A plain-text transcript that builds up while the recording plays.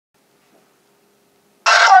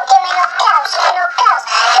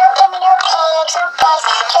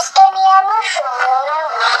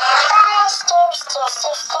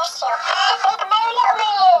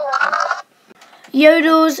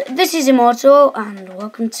this is Immortal, and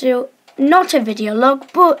welcome to not a video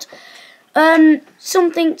log, but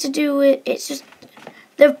something to do with, it's just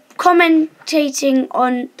the commentators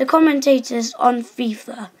on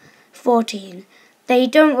FIFA 14. They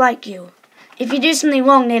don't like you. If you do something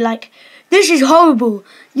wrong, they're like, "This is horrible.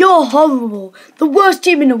 You're horrible. The worst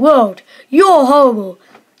team in the world. You're horrible."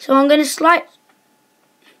 So I'm gonna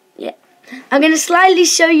slightly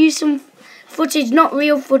show you some footage, not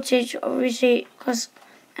real footage, obviously, because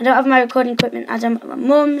I don't have my recording equipment as I'm at my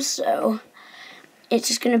mum's, so it's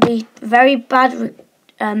just going to be very bad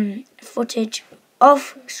footage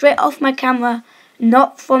straight off my camera,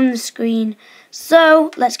 not from the screen.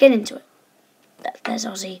 So let's get into it. There's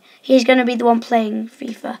Ozzy. He's going to be the one playing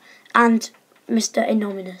FIFA, and Mr.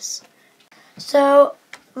 Innominous. So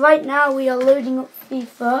right now we are loading up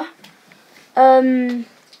FIFA.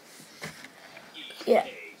 Yeah,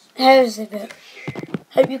 here's a bit.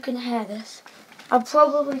 Hope you can hear this. I'll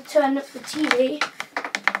probably turn up the TV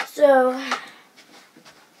so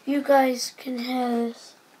you guys can hear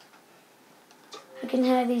this. I can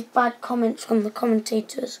hear these bad comments from the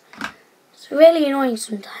commentators. It's really annoying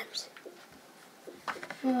sometimes.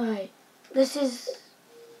 Alright,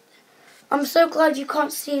 I'm so glad you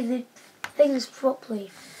can't see the things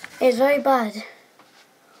properly. It's very bad.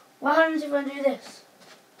 What happens if I do this?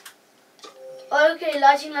 Okay,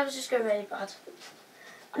 lighting levels just go really bad.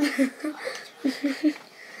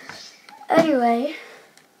 Anyway,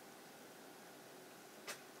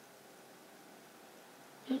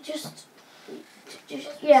 yes.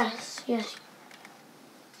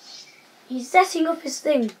 He's setting up his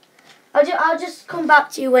thing. I'll just come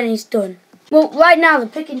back to you when he's done. Well, right now they're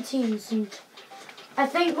picking teams, and I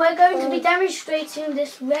think we're going to be demonstrating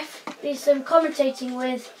this commentating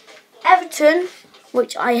with Everton,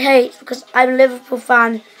 which I hate because I'm a Liverpool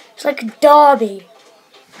fan. It's like a derby.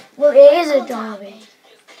 Well, it is a derby.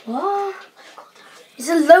 What? It's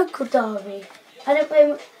a local derby. I don't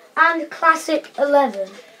play. And Classic 11.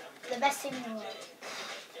 The best team in the world.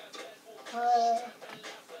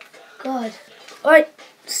 God. Alright,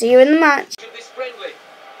 see you in the match. This friendly.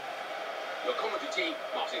 Your commentary team,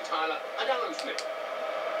 Martin Tyler and Alan Smith.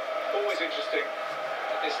 Always interesting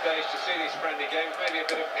at this stage to see these friendly games. Maybe a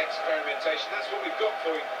bit of experimentation. That's what we've got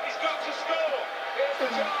for you. He's got to score.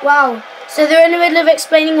 Wow. So they're in the middle of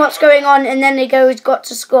explaining what's going on, and then they go, "He's got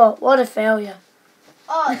to score." What a failure.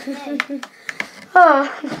 Oh, it's me. Oh.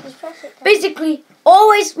 Basically,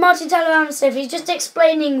 always Martin Tyler Alan Smith. He's just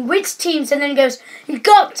explaining which teams, and then he goes, "You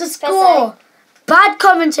got to score." Bad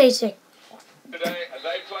commentating. Today, and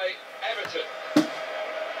they play Everton.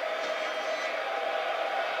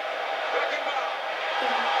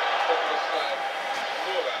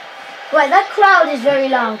 Right, that crowd is very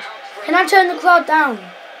loud. Can I turn the crowd down?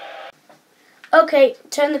 Okay,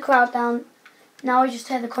 turn the crowd down. Now I just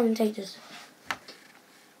hear the commentators.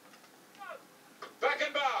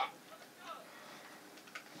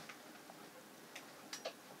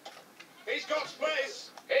 He's got space.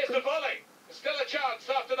 Here's the volley. Still a chance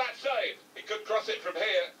after that save. He could cross it from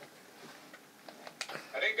here.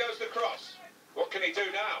 And in goes the cross. What can he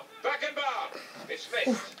do now? Beckenbauer. It's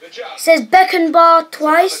missed. The chance. It says Beckenbauer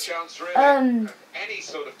twice. Any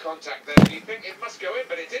sort of contact there. You think it must go in,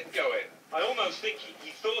 but it didn't go in. I almost think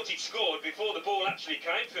he thought he'd scored before the ball actually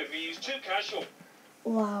came to him. He was too casual.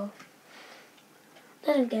 Wow. I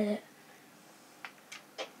don't get it.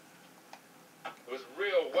 There was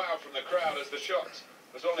real wow from the crowd as the shot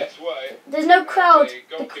was on its way. There's no crowd.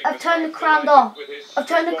 I've turned the crowd off. I've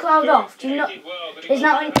turned the crowd off. Do you not? Is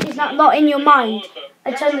that not in your mind?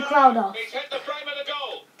 I turned the crowd off. He's hit the frame of the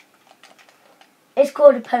goal. It's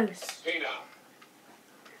called a post. Pina.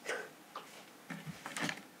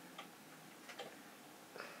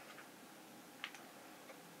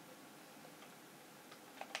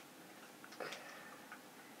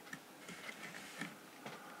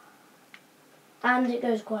 And it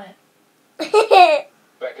goes quiet.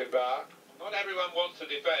 Beckenbauer. Not everyone wants to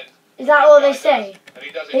defend. Is that all they say? And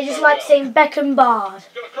he does it They just so like well. saying Beckenbauer.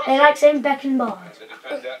 They like saying Beckenbauer. The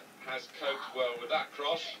defender has coped well with that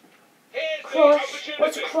cross. Here's Cross? the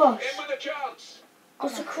What's a opportunity. cross? In with a chance.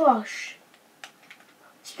 What's a cross?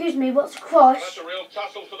 Excuse me, what's a cross? That's a real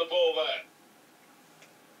tussle for the ball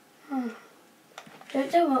there. Don't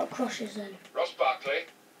tell me what a cross is then. Ross Barkley.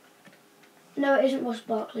 No, it isn't Ross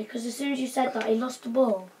Barkley, because as soon as you said that, he lost the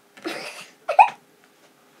ball.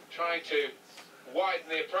 Trying to widen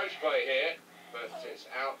the approach play here, but it's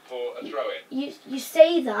out for a throw-in. You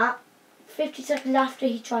say that 50 seconds after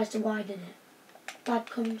he tries to widen it. Bad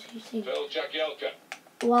commentating. Phil Jagielka.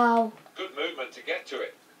 Wow. Good movement to get to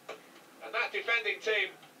it. And that defending team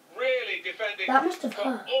really defending That must have for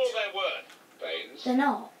hurt. all their worth. Baines. They're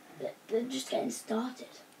not. They're just getting started.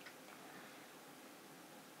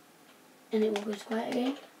 And it will go quiet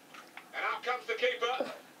again. And out comes the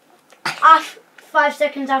keeper. 5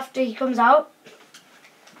 seconds after he comes out.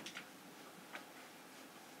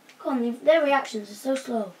 Come on, their reactions are so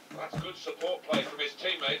slow. That's good support play from his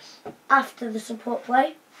teammates. After the support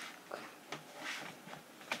play.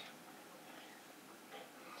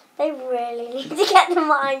 They really need to get the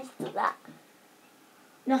minds to that.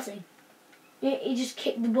 Nothing. He just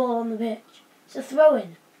kicked the ball on the pitch. It's a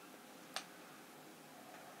throw-in.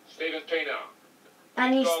 Stephen Pienaar.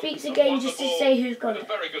 And he speaks again just to say who's got A it.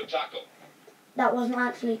 very good tackle. That wasn't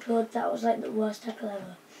actually good. That was like the worst tackle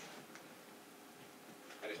ever.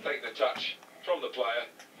 And he's taken a touch from the player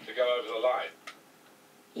to go over the line.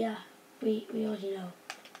 Yeah, we already know.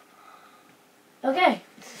 Okay.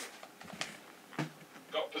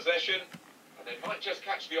 Got possession, and they might just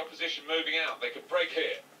catch the opposition moving out. They could break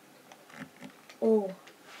here. Oh.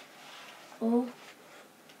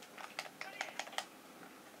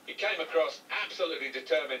 He came across absolutely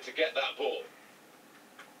determined to get that ball.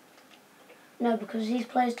 No, because these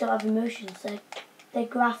players don't have emotions. They're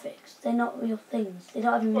graphics. They're not real things. They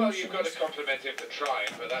don't have Well, emotions. you've got to compliment him for trying,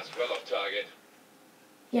 but that's well off target.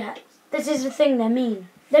 Yeah, this is the thing. They're mean.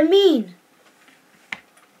 They're mean.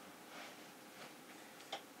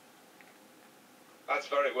 That's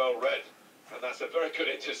very well read, and that's a very good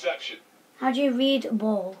interception. How do you read a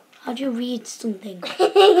ball? How do you read something?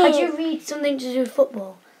 How do you read something to do with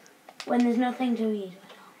football when there's nothing to read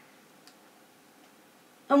right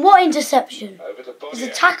now? And what interception? Over to It's a Bonnier.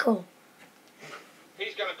 tackle.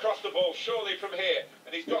 He's going to cross the ball surely from here,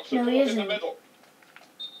 and he's got No, support he in the isn't. middle.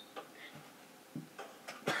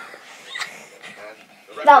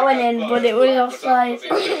 That went in, but it was offside.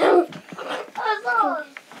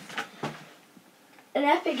 An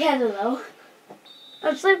epic header though.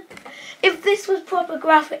 I'm so, if this was proper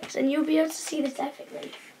graphics, and you'll be able to see this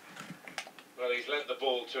epically. Well, he's lent the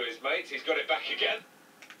ball to his mate. He's got it back again.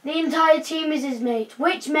 The entire team is his mate.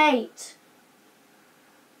 Which mate?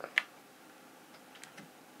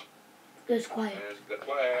 Goes quiet. And the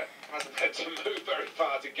player hasn't had to move very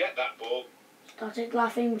far to get that ball. Started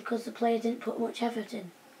laughing because the player didn't put much effort in.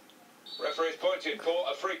 Referee's pointing for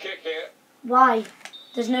a free kick here. Why?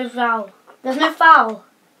 There's no foul. There's no foul.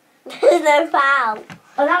 There's no foul.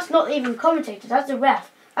 Oh, that's not even commentator. That's the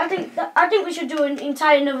ref. I think we should do an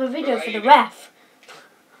entire another video for the ref.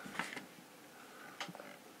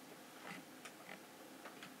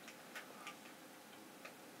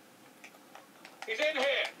 He's in here.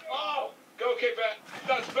 Oh, goalkeeper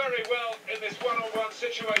does very well in this one-on-one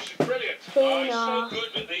situation. Brilliant. Oh, he's so good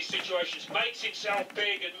with these situations. Makes himself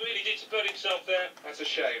big and really did put himself there. That's a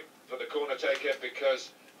shame for the corner taker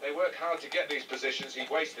because they work hard to get these positions. He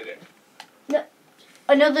wasted it. No,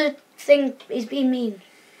 another thing is being mean.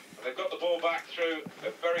 And they've got the ball back through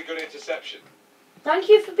a very good interception. Thank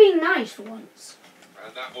you for being nice for once.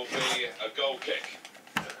 And that will be a goal kick.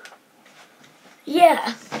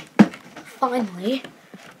 Yeah. Finally.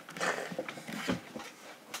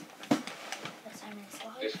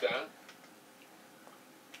 This down.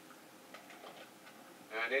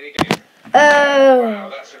 And in he goes. Oh. Wow,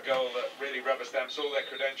 that's a goal that really rubber stamps all their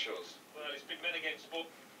credentials. Well, it's big men against sport.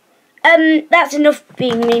 That's enough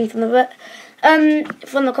being mean from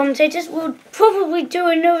the commentators. We'll probably do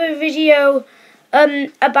another video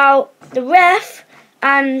about the ref,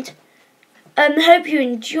 and hope you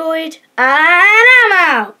enjoyed, and I'm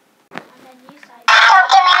out. And then you say. Don't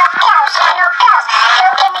give me no pills, no pills.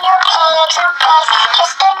 Don't give me no pigs, no pigs.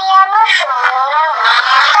 Just give me a mushroom.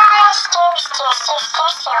 Stew, stew, stew, stew,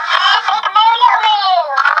 stew.